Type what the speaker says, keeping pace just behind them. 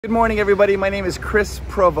Good morning, everybody. My name is Chris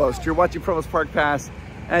Provost. You're watching Provost Park Pass,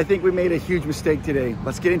 and I think we made a huge mistake today.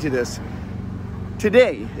 Let's get into this.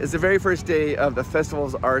 Today is the very first day of the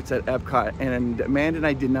Festival's Arts at EPCOT, and Amanda and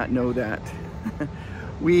I did not know that.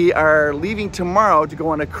 We are leaving tomorrow to go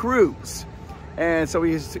on a cruise. And so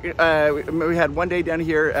we had one day down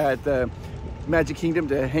here at the Magic Kingdom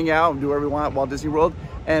to hang out and do whatever we want, Walt Disney World.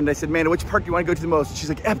 And I said, Amanda, which park do you want to go to the most? And she's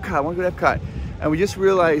like, EPCOT, I want to go to EPCOT. And we just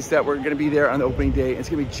realized that we're gonna be there on the opening day. It's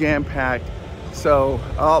gonna be jam-packed. So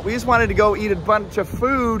we just wanted to go eat a bunch of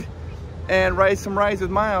food and ride some rides with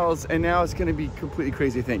Miles, and now it's gonna be completely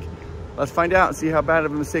crazy, I think. Let's find out and see how bad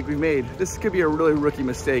of a mistake we've made. This could be a really rookie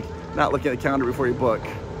mistake, not looking at the calendar before you book.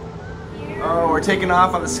 Oh, we're taking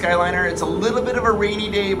off on the Skyliner. It's a little bit of a rainy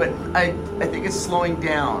day, but I think it's slowing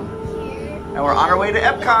down. And we're on our way to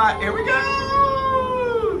EPCOT. Here we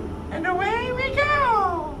go! And away we go!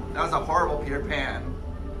 That was a horrible Peter Pan.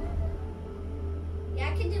 Yeah,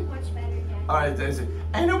 I can do much better, Dad. All right, there's it.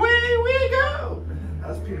 And away we go!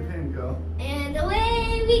 How's Peter Pan go? And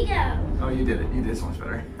away we go. Oh, you did it. You did so much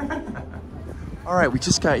better. All right, we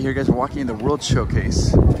just got here, guys. We're walking in the World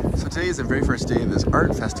Showcase. So today is the very first day of this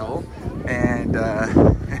art festival, and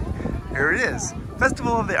here it is.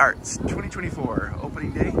 Festival of the Arts 2024,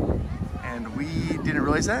 opening day. And we didn't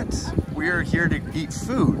realize that. We're here to eat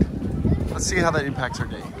food. Let's see how that impacts our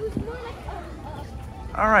day.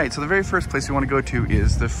 All right, so the very first place we want to go to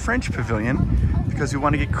is the French Pavilion because we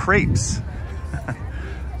want to get crepes.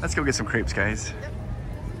 Let's go get some crepes, guys.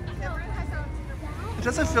 It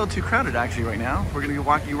doesn't feel too crowded actually right now. We're gonna be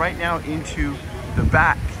walking right now into the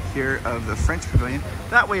back here of the French Pavilion.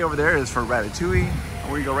 That way over there is for Ratatouille.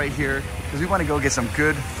 And we're gonna go right here because we want to go get some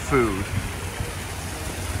good food.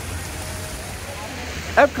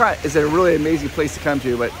 EPCOT is a really amazing place to come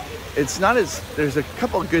to, but it's not as, there's a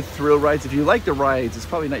couple of good thrill rides. If you like the rides, it's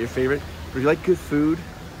probably not your favorite. But if you like good food,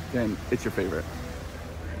 then it's your favorite.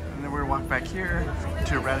 And then we're gonna walk back here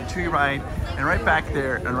to a Ratatouille ride. And right back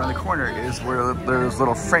there and around the corner is where there's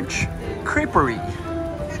little French creperie.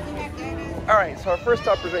 All right, so our first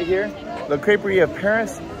stop is right here, the Creperie of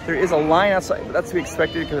Paris. There is a line outside, but that's to be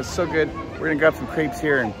expected because it's so good. We're gonna grab some crepes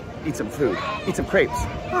here and eat some food, eat some crepes.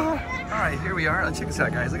 All right, here we are. Let's check this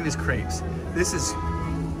out, guys. Look at these crepes. This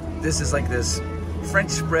is like this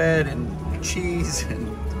French bread and cheese and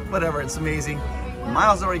whatever. It's amazing.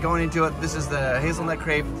 Miles already going into it. This is the hazelnut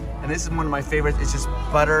crepe, and this is one of my favorites. It's just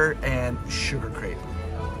butter and sugar crepe.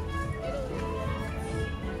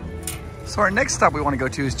 So our next stop we want to go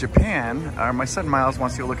to is Japan. My son Miles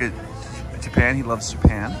wants to go look at Japan. He loves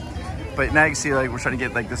Japan. But now you can see, like, we're trying to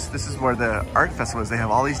get like this. This is where the art festival is. They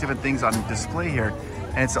have all these different things on display here,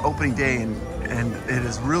 and it's the opening day, and it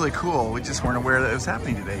is really cool. We just weren't aware that it was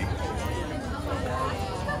happening today.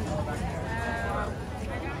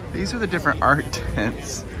 These are the different art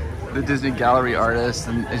tents, the Disney Gallery artists,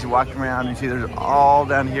 and as you walk around, you see there's all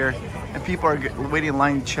down here, and people are waiting in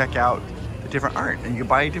line to check out the different art, and you can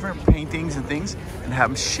buy different paintings and things and have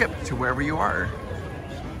them shipped to wherever you are.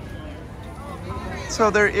 So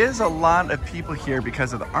there is a lot of people here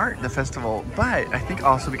because of the art, the festival, but I think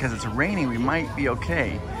also because it's raining, we might be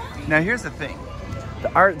okay. Now here's the thing. The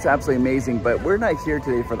art's absolutely amazing, but we're not here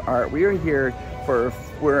today for the art. We are here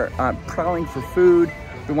we're prowling for food.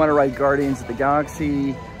 We want to ride Guardians of the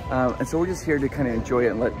Galaxy. And so we're just here to kind of enjoy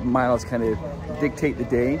it and let Miles kind of dictate the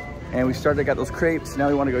day. And we got those crepes. Now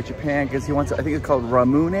we want to go to Japan because he wants, I think it's called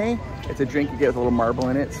ramune. It's a drink you get with a little marble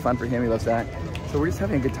in it. It's fun for him, he loves that. So we're just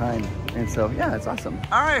having a good time. And so, yeah, it's awesome.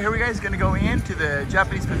 All right, here we guys gonna go into the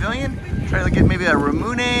Japanese pavilion, try to get maybe a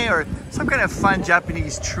ramune or some kind of fun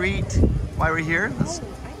Japanese treat while we're here. Let's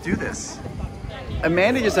do this.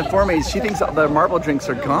 Amanda just informed me she thinks the marble drinks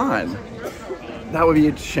are gone. That would be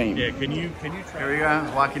a shame. Yeah, can you try? Here we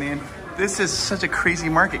go, walking in. This is such a crazy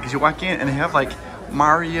market because you walk in and they have like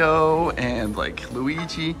Mario and like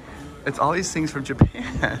Luigi. It's all these things from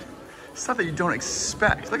Japan. Stuff that you don't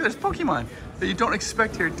expect. Look at this Pokemon that you don't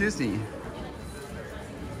expect here at Disney.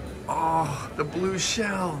 Oh, the blue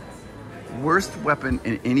shell. Worst weapon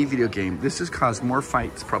in any video game. This has caused more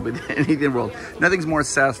fights probably than anything in the world. Nothing's more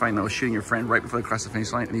satisfying though, shooting your friend right before they cross the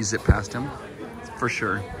finish line and you zip past him. For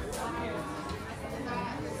sure.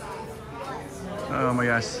 Oh my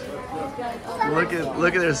gosh.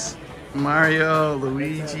 Look at this. Mario,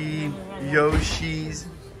 Luigi, Yoshi's.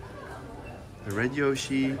 The red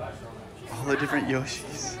Yoshi. All the different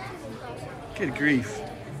Yoshis. Good grief.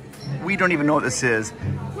 We don't even know what this is.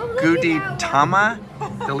 Gudetama,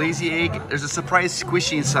 the lazy egg. There's a surprise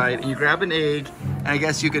squishy inside, and you grab an egg, and I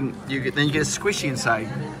guess then you get a squishy inside.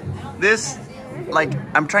 This like,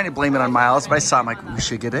 I'm trying to blame it on Miles, but I saw him like, we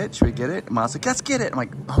should get it. Should we get it? And Miles like, let's get it. I'm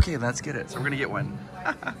like, okay, let's get it. So we're gonna get one.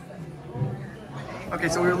 Okay,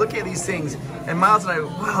 so we were looking at these things, and Miles and I,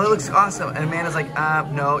 wow, that looks awesome. And Amanda's like,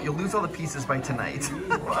 no, you'll lose all the pieces by tonight.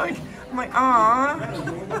 I'm like, aw.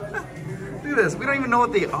 Look at this. We don't even know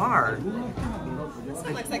what they are. This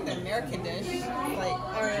one looks like the American dish,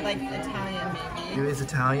 or like Italian maybe. It is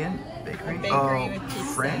Italian bakery. With pizza.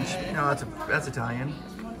 French. No, that's Italian.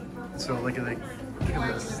 So look at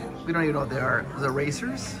this. We don't even know what they are. Is it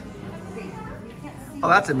racers? Oh,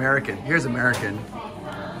 that's American. Here's American.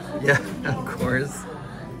 Yeah, of course.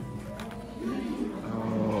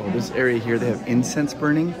 Oh, this area here, they have incense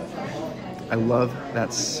burning. I love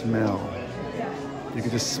that smell. You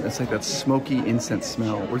could just, it's like that smoky incense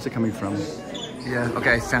smell. Where's it coming from? Yeah,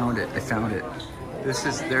 okay, I found it.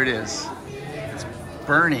 There it is. It's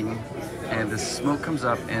burning, and the smoke comes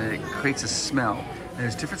up, and it creates a smell. And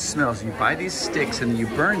there's different smells. You buy these sticks, and you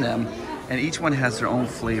burn them, and each one has their own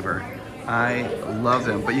flavor. I love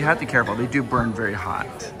them, but you have to be careful. They do burn very hot,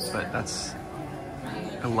 but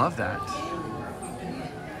I love that.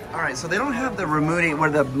 All right, so they don't have the removing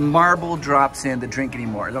where the marble drops in the drink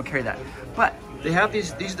anymore. They don't carry that, but they have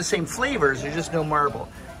these are the same flavors, there's just no marble.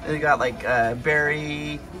 They got like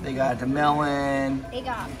berry, they got the melon. They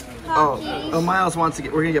got Pockies. Oh, Miles wants to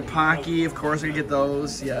we're gonna get Pocky, of course, we're gonna get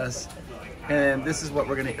those, yes. And this is what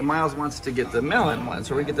Miles wants to get the melon one,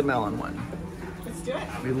 so we're gonna get the melon one. Let's do it.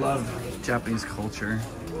 We love Japanese culture.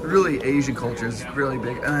 Really, Asian culture is really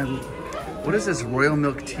big. What is this royal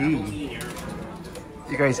milk tea?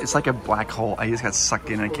 You guys, it's like a black hole. I just got sucked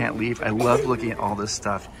in and I can't leave. I love looking at all this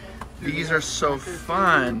stuff. These are so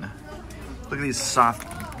fun. Look at these soft,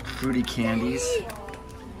 fruity candies.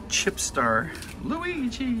 Chip Star,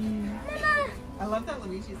 Luigi. I love that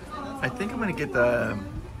Luigi's in it. I think I'm gonna get the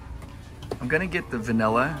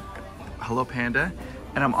vanilla Hello Panda.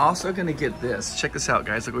 And I'm also gonna get this. Check this out,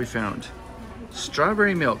 guys. Look what we found.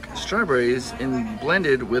 Strawberry milk. Strawberries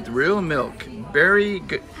blended with real milk. Berry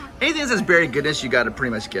good. Anything that says berry goodness, you gotta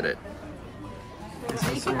pretty much get it.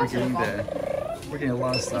 Okay, so we're getting a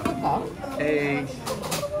lot of stuff. Egg.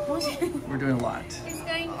 We're doing a lot.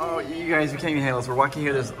 Oh, you guys, we can't even handle this. We're walking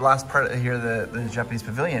here. There's the last part of here, the Japanese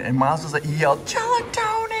pavilion, and Miles was like, he yelled,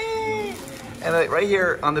 "Gelatoni!" And like right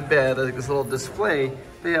here on the bed, like this little display.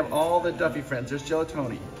 They have all the Duffy friends. There's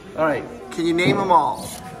Gelatoni. All right, can you name them all?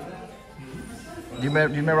 Do you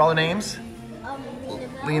remember all the names?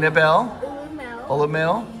 Lena Bell,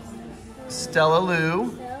 Olamel, Stella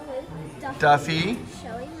Lou, Duffy,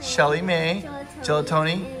 Shelly May,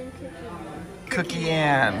 Gelatoni, Cookie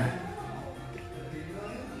Ann.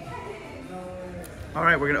 All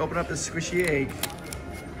right, we're gonna open up this squishy egg.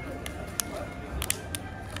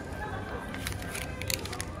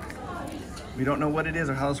 We don't know what it is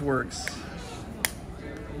or how this works.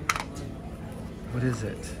 What is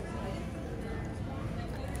it?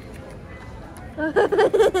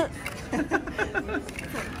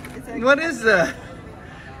 What is that?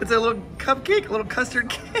 It's a little cupcake, a little custard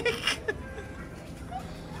cake.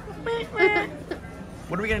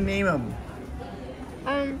 What are we gonna name them?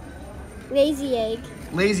 Lazy egg.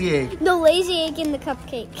 Lazy egg. No, lazy egg in the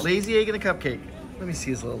cupcake. Lazy egg in the cupcake. Let me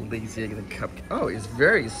see this little lazy egg in the cupcake. Oh, it's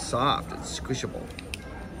very soft. It's squishable.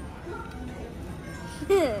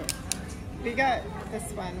 We got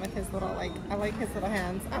this one with his little, like, I like his little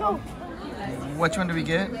hands. Oh. Which one do we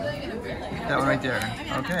get? That one right there.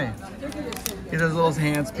 Okay. He has little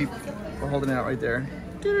hands. People are holding it out right there.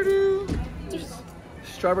 Doo-doo-doo.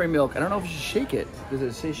 Strawberry milk. I don't know if you should shake it. Does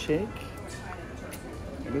it say shake?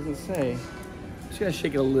 It doesn't say. I'm just gonna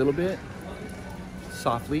shake it a little bit.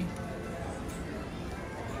 Softly.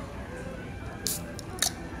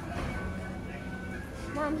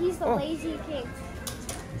 Mom, he's the lazy king.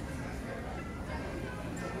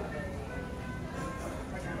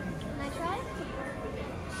 Can I try?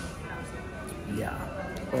 Yeah.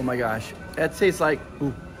 Oh my gosh. That tastes like,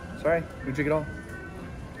 ooh, sorry, we drink it all.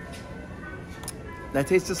 That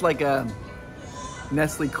tastes just like a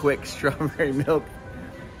Nestle Quick strawberry milk,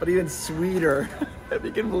 but even sweeter. If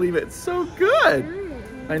you can believe it. It's so good.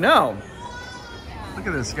 I know. Look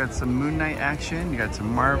at this. You got some Moon Knight action. You got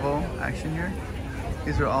some Marvel action here.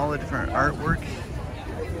 These are all the different artwork.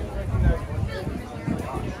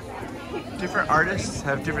 Different artists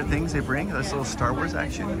have different things they bring. There's a little Star Wars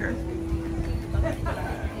action here.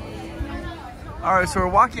 All right, so we're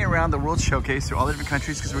walking around the World Showcase through all the different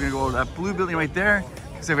countries because we're gonna go over that blue building right there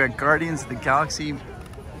because we've got Guardians of the Galaxy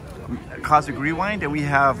Cosmic Rewind, and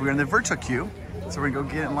we're in the virtual queue, so we're gonna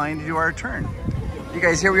go get in line to do our turn. You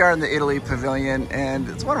guys, here we are in the Italy Pavilion, and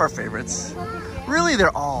it's one of our favorites. Really,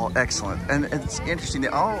 they're all excellent, and it's interesting.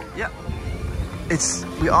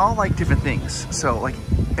 we all like different things. So like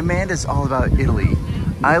Amanda's all about Italy.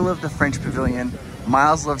 I love the French pavilion.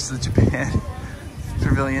 Miles loves the Japan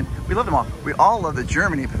pavilion. We love them all. We all love the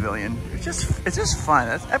Germany pavilion. It's just fun.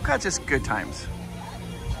 Epcot's just good times.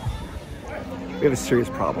 We have a serious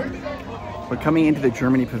problem. We're coming into the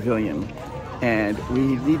Germany pavilion and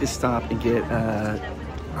we need to stop and get a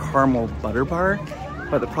caramel butter bar.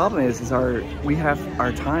 But the problem is our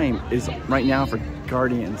time is right now for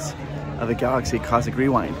Guardians of the Galaxy Cosmic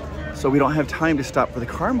Rewind. So we don't have time to stop for the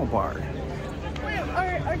caramel bar. Wait,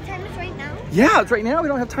 our time is right now? Yeah, it's right now. We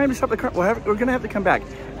don't have time to stop the caramel. We're gonna have to come back.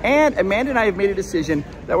 And Amanda and I have made a decision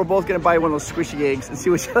that we're both gonna buy one of those squishy eggs and see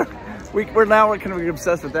which other. We're now kind of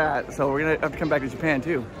obsessed with that. So we're gonna have to come back to Japan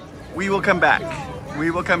too. We will come back.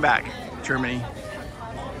 We will come back, Germany.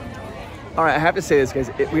 All right, I have to say this, guys.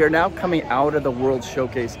 We are now coming out of the World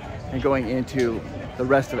Showcase and going into the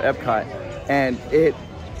rest of Epcot, and it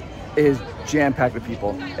is jam-packed with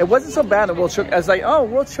people. It wasn't so bad in the World Showcase. I was like, oh,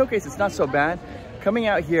 World Showcase, it's not so bad. Coming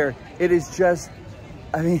out here, it is just,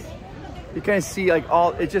 I mean, you kind of see like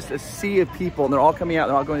it's just a sea of people, and they're all coming out,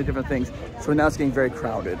 they're all going to different things. So now it's getting very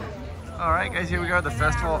crowded. All right, guys, here we are at the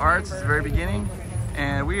Festival of Arts at the very beginning,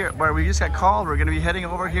 and we just got called. We're going to be heading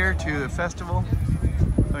over here to the festival.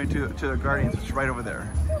 Going to the Guardians, which is right over there.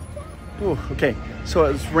 Ooh, okay, so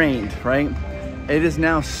it's rained, right? It is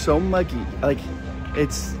now so muggy. Like,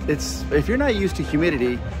 it's if you're not used to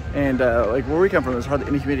humidity, and like where we come from, there's hardly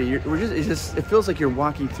any humidity. It feels like you're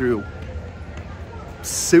walking through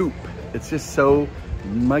soup. It's just so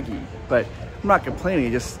muggy. But I'm not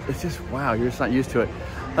complaining. It's just wow. You're just not used to it.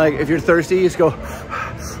 Like if you're thirsty, you just go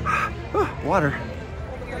water.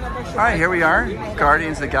 All right, here we are,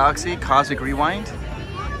 Guardians of the Galaxy Cosmic Rewind.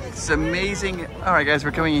 It's amazing. All right, guys,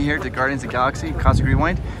 we're coming in here to Guardians of the Galaxy Cosmic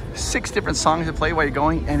Rewind. 6 different songs to play while you're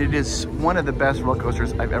going, and it is one of the best roller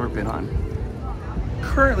coasters I've ever been on.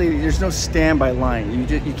 Currently, there's no standby line.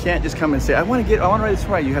 You can't just come and say, I want to ride this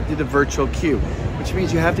ride. You have to do the virtual queue, which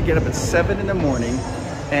means you have to get up at 7 in the morning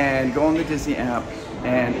and go on the Disney app,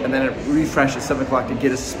 and then it refresh at 7 o'clock to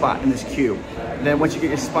get a spot in this queue. And then once you get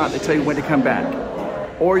your spot, they tell you when to come back.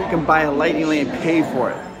 Or you can buy a lightning lane and pay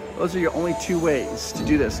for it. Those are your only 2 ways to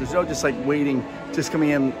do this. There's no just like waiting, just coming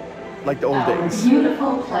in like the old days.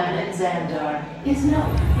 Beautiful planet Xandar is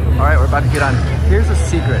known. All right, we're about to get on. Here's a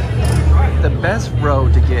secret. The best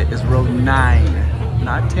row to get is row 9.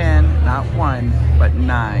 Not 10, not 1, but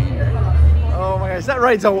 9. Oh my gosh, that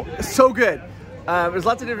ride's so good. There's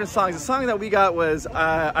lots of different songs. The song that we got was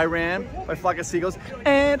I Ran by Flock of Seagulls.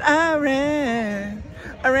 And I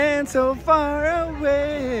ran so far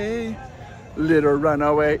away. Little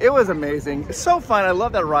runaway. It was amazing. It's so fun. I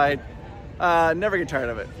love that ride. Never get tired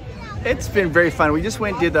of it. It's been very fun. We just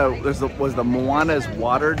went and did was the Moana's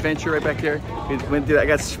water adventure right back there. We went through that. I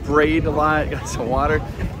got sprayed a lot, got some water.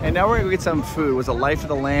 And now we're gonna get some food. It was a Life of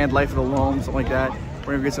the Land, Life of the Loam, something like that.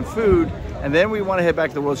 We're gonna get some food. And then we want to head back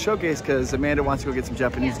to the World Showcase because Amanda wants to go get some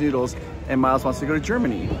Japanese noodles and Miles wants to go to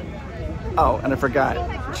Germany. Oh, and I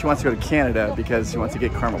forgot. She wants to go to Canada because she wants to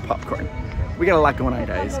get caramel popcorn. We got a lot going on,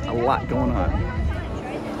 guys. A lot going on.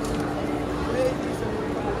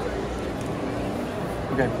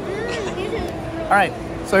 Okay. All right.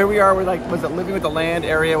 So here we are. We're like, was it Living with the Land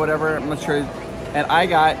area, whatever? I'm not sure. And I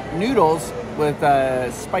got noodles with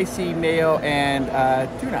spicy mayo and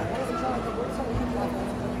tuna.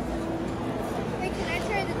 Wait, can I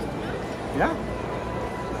try the tuna? Yeah.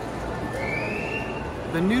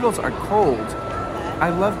 The noodles are cold. I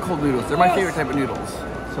love cold noodles. They're my favorite type of noodles.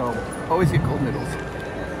 So always get cold noodles.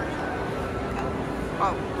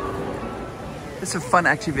 Oh. This is a fun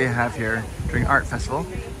activity they have here during Art Festival.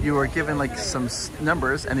 You are given like some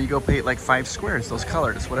numbers and then you go paint like 5 squares, those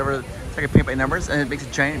colors, whatever. It's like a paint by numbers and it makes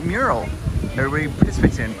a giant mural everybody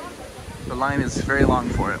participates in. The line is very long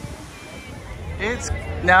for it.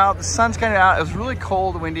 Now the sun's kind of out. It was really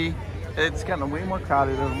cold, windy. It's gotten way more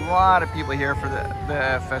crowded. There's a lot of people here for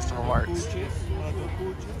the Festival of Arts.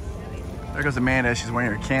 There goes Amanda. She's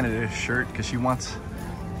wearing her Canada shirt because she wants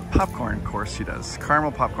popcorn. Of course she does.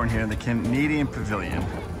 Caramel popcorn here in the Canadian Pavilion.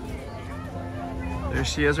 There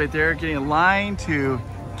she is right there getting in line to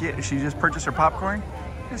get, she just purchased her popcorn.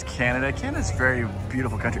 There's Canada. Canada's a very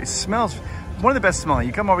beautiful country. It smells, one of the best smelling.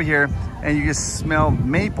 You come over here and you just smell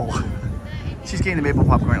maple. She's getting the maple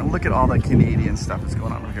popcorn. And look at all the Canadian stuff that's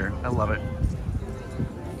going on over here. I love it.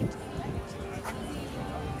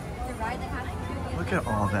 Look at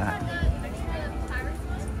all that.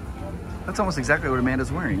 That's almost exactly what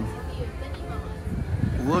Amanda's wearing.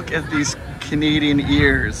 Look at these Canadian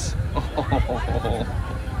ears. Oh.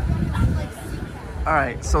 All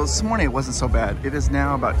right, so this morning it wasn't so bad. It is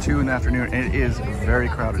now about 2 in the afternoon, and it is very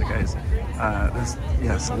crowded, guys.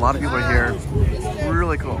 Yes, a lot of people are here.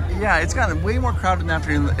 Really cool. Yeah, it's gotten way more crowded in the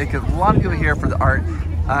afternoon. A lot of people here for the art.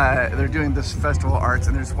 They're doing this festival of arts,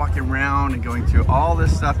 and they're just walking around and going through all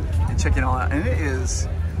this stuff and checking it all out. And it is,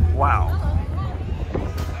 wow.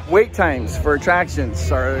 Wait times for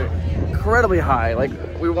attractions are incredibly high. Like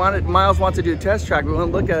Miles wants to do a test track. We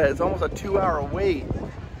want to look at it. It's almost a 2-hour wait.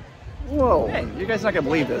 Whoa, hey, you guys are not gonna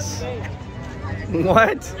believe this.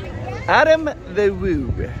 What? Adam the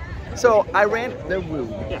Woo. So I ran the Woo.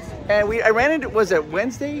 Yes. And I ran into, was it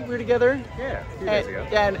Wednesday we were together? Yeah, a few days ago.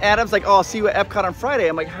 And Adam's like, oh, I'll see you at EPCOT on Friday.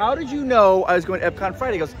 I'm like, how did you know I was going to EPCOT on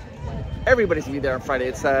Friday? He goes, everybody's gonna be there on Friday.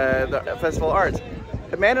 It's the Festival of Arts.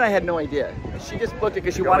 Amanda and I had no idea. She just booked it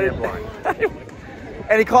because she wanted it.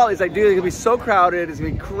 And he called, he's like, dude, it's gonna be so crowded, it's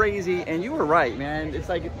gonna be crazy. And you were right, man. It's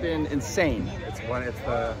like, it's been insane. It's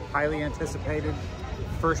the highly anticipated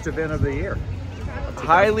first event of the year.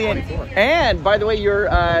 Highly, and by the way, your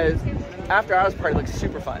after hours party looks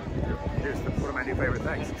super fun. Here's one of my new favorite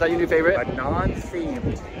things. Is that your new favorite? A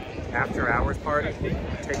non-themed after hours party.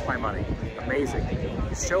 Take my money. Amazing.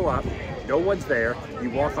 You show up, no one's there. You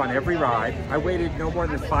walk on every ride. I waited no more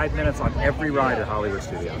than 5 minutes on every ride at Hollywood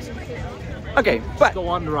Studios. Okay, but go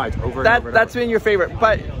on the rides over and over. That's been your favorite.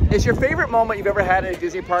 But is your favorite moment you've ever had at a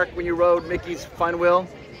Disney park when you rode Mickey's Fun Wheel?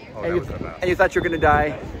 Oh, and you thought you were gonna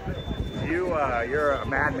die? You're a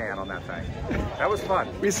madman on that thing. That was fun.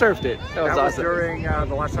 We surfed it. That was awesome. Was during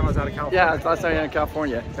the last time I was out of California. Yeah, the last time I was out of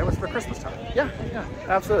California. That was for Christmas time. Yeah,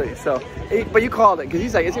 absolutely. So, but you called it because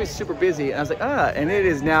he's like, it's gonna be super busy, and I was like, and it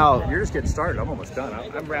is now. You're just getting started. I'm almost done.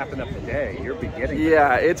 I'm wrapping up the day. You're beginning.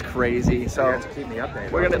 Yeah, it's crazy. So you have to keep me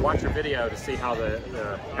updated. We're gonna watch your video to see how the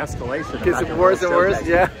escalation gets worse and worse.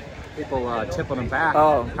 Yeah. People tipping them back.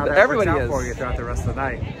 Oh, how that everybody works out is for you throughout the rest of the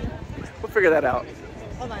night. We'll figure that out.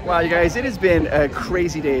 Wow, you guys, it has been a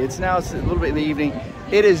crazy day. It's now a little bit in the evening.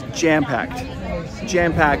 It is jam-packed.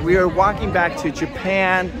 Jam-packed. We are walking back to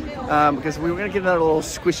Japan because we were going to get another little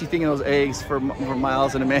squishy thing in those eggs for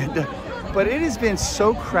Miles and Amanda. But it has been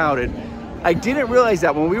so crowded. I didn't realize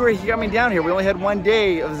that when we were coming down here, we only had one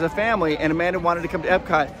day as a family, and Amanda wanted to come to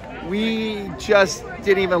EPCOT. We just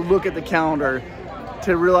didn't even look at the calendar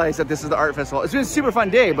to realize that this is the art festival. It's been a super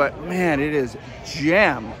fun day, but man, it is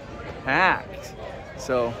jam-packed.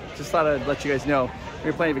 So just thought I'd let you guys know when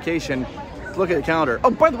you're planning vacation, look at the calendar. Oh,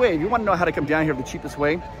 by the way, if you want to know how to come down here the cheapest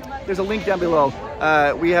way, there's a link down below.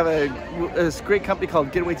 We have this great company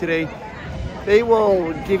called Getaway Today. They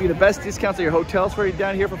will give you the best discounts on your hotels for you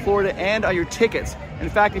down here for Florida and on your tickets. In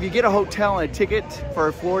fact, if you get a hotel and a ticket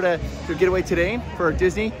for Florida to Getaway Today for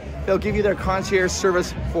Disney, they'll give you their concierge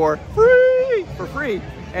service for free.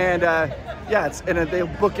 And and they'll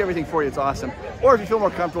book everything for you. It's awesome. Or if you feel more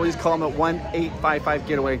comfortable, you just call them at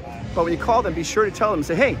 1-855-GETAWAY. But when you call them, be sure to tell them,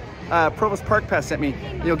 say, hey, Provost Park Pass sent me.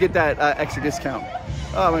 You'll get that extra discount.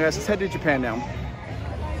 Oh my gosh, let's head to Japan now.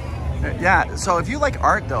 Yeah, so if you like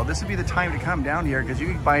art though, this would be the time to come down here because you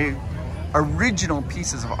can buy original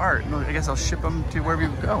pieces of art. I guess I'll ship them to wherever you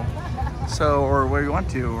go. So, or where you want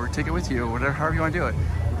to, or take it with you, whatever, however you want to do it.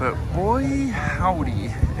 But boy,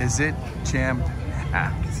 howdy, is it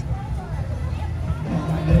jam-packed.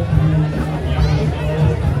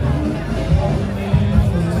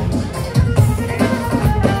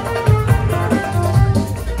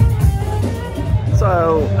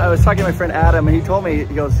 So I was talking to my friend Adam, and he told me,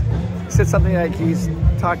 he said something like he's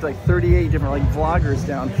talked to like 38 different like vloggers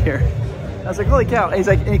down here. I was like, holy cow. And he's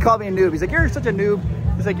like, and he called me a noob. He's like, you're such a noob.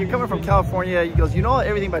 He's like, you're coming from California. He goes, you know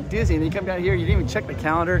everything about Disney, and then you come down here, you didn't even check the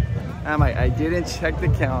calendar. And I'm like, I didn't check the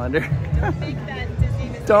calendar.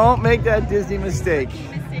 Don't make that Disney mistake.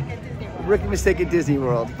 Rookie mistake at Disney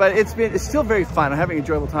World. But it's still very fun. I'm having an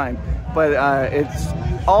enjoyable time. But it's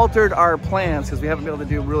altered our plans because we haven't been able to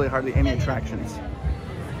do really hardly any attractions.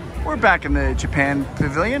 We're back in the Japan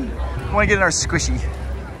pavilion. We want to get in our squishy.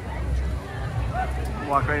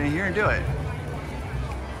 Walk right in here and do it.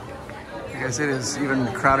 Because it is even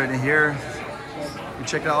crowded in here. We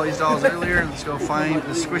checked out all these dolls earlier. Let's go find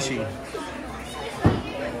the squishy.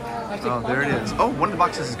 Oh, there it is. Oh, one of the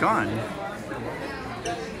boxes is gone.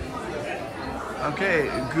 Okay,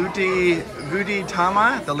 Goody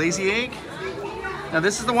Tama, the lazy egg. Now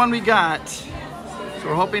this is the one we got. So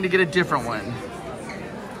we're hoping to get a different one.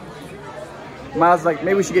 Miles like,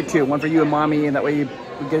 maybe we should get two. One for you and mommy, and that way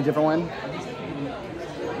we get a different one.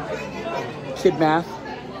 Kid math.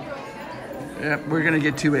 Yep, we're gonna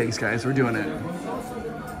get 2 eggs, guys. We're doing it.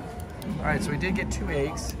 All right, so we did get 2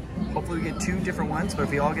 eggs. Hopefully we get 2 different ones, but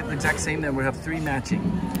if we all get the exact same, then we'll have 3 matching.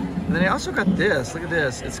 And then I also got this, look at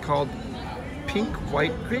this. It's called Pink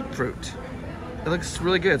White Grapefruit. It looks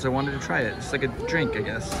really good, so I wanted to try it. It's like a drink, I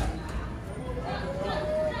guess.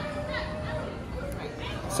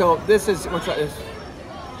 So this is, what's that? This?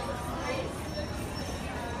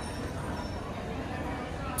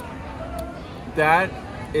 That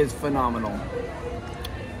is phenomenal.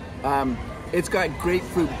 It's got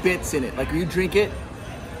grapefruit bits in it. Like when you drink it,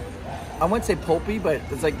 I wouldn't say pulpy, but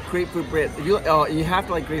it's like grapefruit bits. You have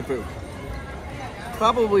to like grapefruit.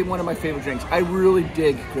 Probably one of my favorite drinks. I really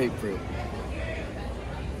dig grapefruit.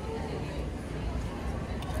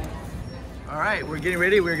 All right, we're getting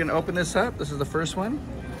ready. We're gonna open this up. This is the first one.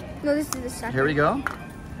 No, this is the second. Here we go.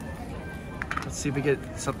 Let's see if we get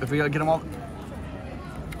some, if we gotta get them all.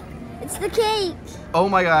 It's the cake. Oh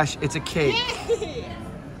my gosh, it's a cake.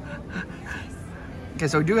 Okay,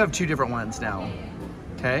 so we do have two different ones now.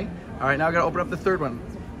 Okay. All right, now I gotta open up the third one.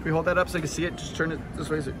 Can we hold that up so I can see it? Just turn it this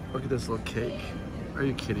way. So, look at this little cake. Are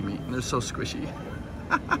you kidding me? And they're so squishy.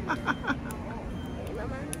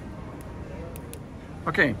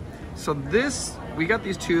 Okay, so this, we got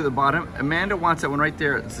these two at the bottom. Amanda wants that one right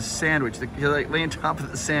there. It's a sandwich. You like lay on top of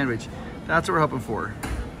the sandwich. That's what we're hoping for.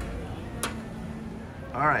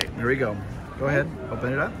 All right, here we go. Go ahead,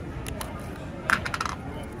 open it up.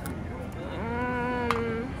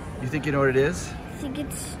 You think you know what it is? I think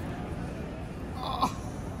it's...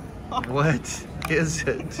 What is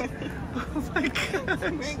it? Oh my gosh.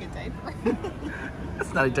 I'm wearing a diaper.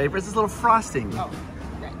 That's not a diaper, it's this little frosting. Oh,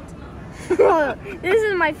 right. This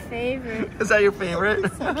is my favorite. Is that your favorite?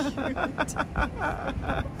 I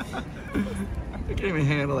can't even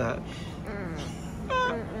handle that.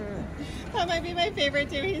 That might be my favorite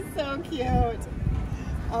too. He's so cute.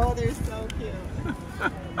 Oh, they're so cute.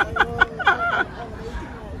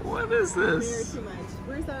 What is this? Too much.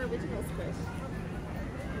 Where's our original squish?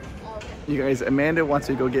 Oh, okay. You guys, Amanda wants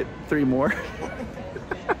to go get 3 more.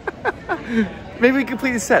 Maybe we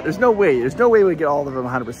complete a set. There's no way we get all of them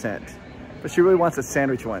 100%. But she really wants a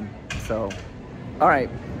sandwich one. So, all right,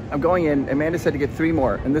 I'm going in. Amanda said to get 3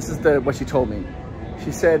 more, and this is what she told me.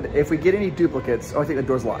 She said if we get any duplicates, oh, I think the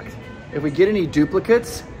door's locked. If we get any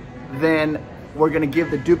duplicates, then we're gonna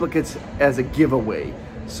give the duplicates as a giveaway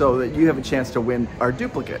so that you have a chance to win our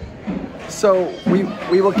duplicate. So we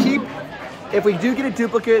will keep, if we do get a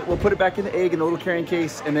duplicate, we'll put it back in the egg in the little carrying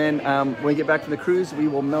case, and then when we get back from the cruise, we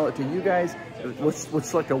will mail it to you guys. We'll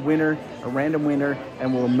select a winner, a random winner,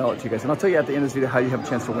 and we'll mail it to you guys. And I'll tell you at the end of this video how you have a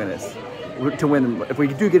chance to win this. To win them. If we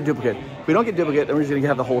do get a duplicate. If we don't get a duplicate, then we're just gonna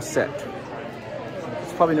have the whole set.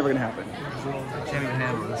 It's probably never gonna happen. I can't even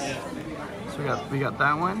handle this. So we got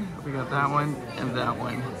that one, and that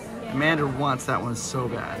one. Amanda wants that one so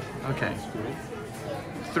bad. Okay.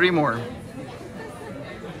 3 more.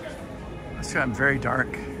 It's gotten very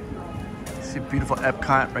dark. See a beautiful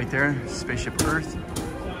Epcot right there, Spaceship Earth.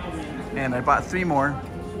 And I bought 3 more.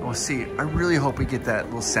 We'll see. I really hope we get that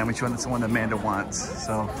little sandwich one. That's the one Amanda wants.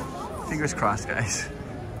 So fingers crossed, guys.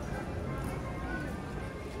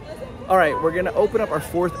 All right, we're gonna open up our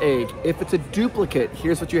 4th egg. If it's a duplicate,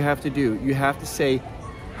 here's what you have to do. You have to say,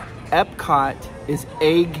 Epcot is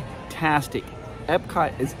egg-tastic.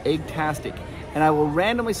 Epcot is egg-tastic. And I will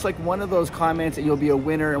randomly select one of those comments and you'll be a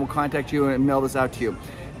winner, and we'll contact you and mail this out to you.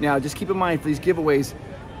 Now, just keep in mind for these giveaways,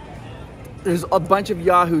 there's a bunch of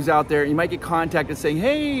yahoos out there. You might get contacted saying,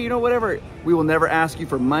 hey, you know, whatever. We will never ask you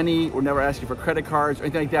for money. We'll never ask you for credit cards or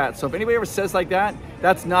anything like that. So if anybody ever says like that,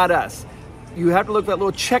 that's not us. You have to look for that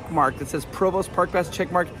little check mark that says Provost Park Pass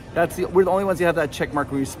check mark. We're the only ones who have that check mark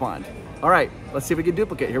when we respond. All right, let's see if we can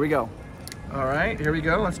duplicate. Here we go. All right, here we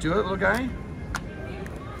go. Let's do it, little guy.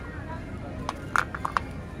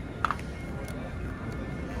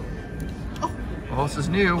 Oh, this is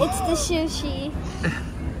new. It's the sushi.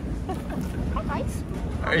 Nice.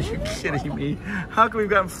 Are you kidding me? How come we've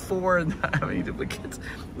gotten 4 and not have any duplicates?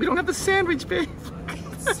 We don't have the sandwich, babe.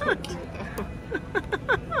 It's so cute though.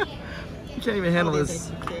 You can't even handle this.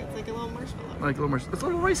 It's like a little marshmallow. Like a little marshmallow. It's a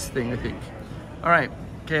little rice thing, I think. All right.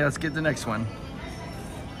 Okay, let's get the next one.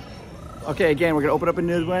 Okay, again, we're gonna open up a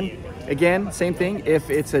new one. Again, same thing. If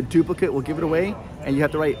it's a duplicate, we'll give it away. And you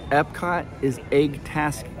have to write Epcot is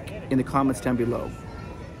egg-tastic in the comments down below.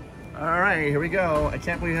 All right, here we go. I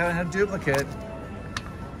can't believe I haven't had a duplicate.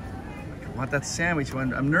 I want that sandwich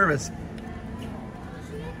one. I'm nervous.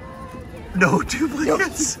 No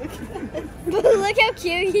duplicates. Look how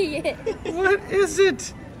cute he is. What is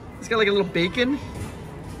it? It's got like a little bacon.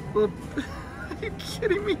 Are you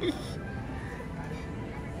kidding me?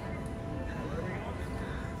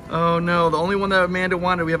 Oh no, the only one that Amanda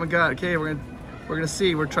wanted we haven't got. Okay, we're gonna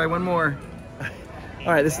see. We'll try one more.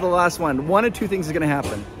 All right, this is the last one. One of 2 things is gonna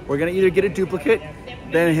happen. We're gonna either get a duplicate,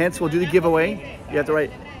 then hence we'll do the giveaway. You have to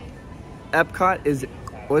write Epcot is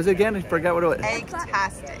What is it again? I forgot what it was.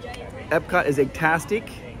 Egg-tastic. EPCOT is egg-tastic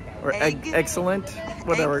or excellent,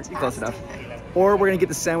 whatever, close enough. Or we're gonna get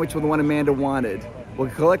the sandwich with the one Amanda wanted. We'll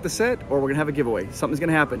collect the set or we're gonna have a giveaway. Something's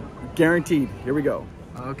gonna happen, guaranteed. Here we go.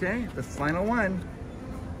 Okay, the final one.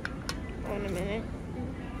 Wait a minute.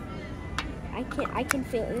 I can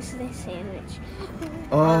feel it. This is the sandwich.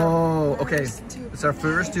 Oh, okay. It's our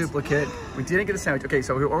first duplicate. We didn't get a sandwich. Okay,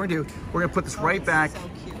 so what we're gonna do, we're gonna put this right back.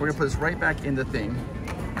 We're gonna put this right back in the thing.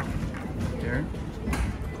 Here.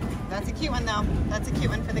 That's a cute one though. That's a cute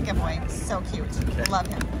one for the giveaway. So cute. Okay. Love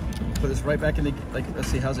him. Put this right back in the, like, let's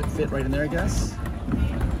see, how's it fit right in there, I guess?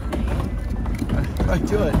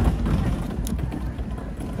 Do it.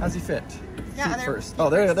 How's he fit? Yeah, Feet first. Oh,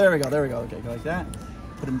 there we go. Okay, go like that.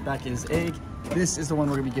 Put him back in his egg. This is the one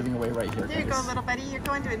we're gonna be giving away right here. There you go, little buddy. You're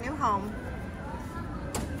going to a new home.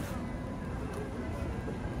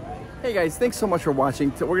 Hey guys, thanks so much for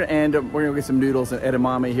watching. So we're gonna end. We're gonna get some noodles at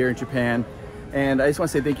edamame here in Japan, and I just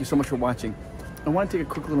want to say thank you so much for watching. I want to take a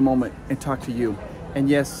quick little moment and talk to you. And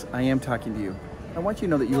yes, I am talking to you. I want you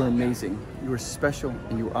to know that you are amazing, you are special,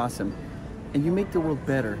 and you are awesome, and you make the world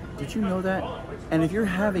better. Did you know that? And if you're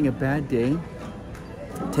having a bad day,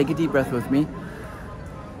 take a deep breath with me.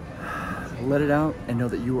 Let it out and know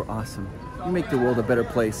that you are awesome. You make the world a better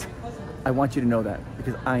place. I want you to know that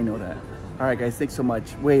because I know that. All right, guys, thanks so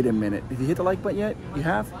much. Wait a minute. Have you hit the like button yet? You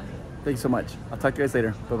have? Thanks so much. I'll talk to you guys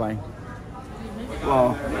later. Bye-bye.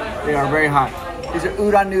 Whoa, they are very hot. These are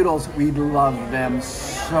udon noodles. We love them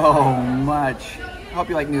so much. I hope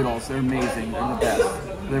you like noodles. They're amazing. They're the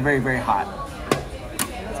best. They're very, very hot.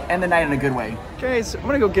 End the night in a good way. Guys, I'm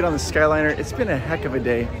gonna go get on the Skyliner. It's been a heck of a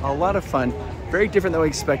day. A lot of fun. Very different than we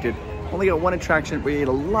expected. Only got one attraction. We ate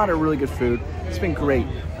a lot of really good food. It's been great.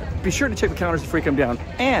 Be sure to check the calendars before you come down.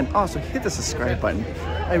 And also hit the subscribe button.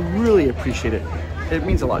 I really appreciate it. It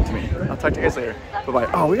means a lot to me. I'll talk to you guys later.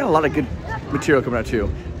 Bye-bye. Oh, we got a lot of good material coming out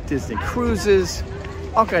too. Disney cruises,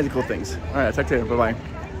 all kinds of cool things. All right, I'll talk to you later. Bye-bye.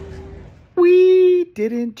 We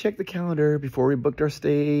didn't check the calendar before we booked our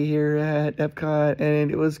stay here at EPCOT,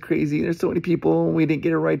 and it was crazy. There's so many people. We didn't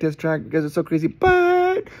get a right test track because it's so crazy,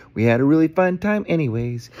 but we had a really fun time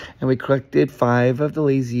anyways, and we collected 5 of the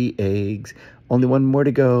lazy eggs. Only one more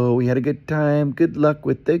to go. We had a good time. Good luck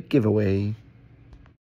with the giveaway.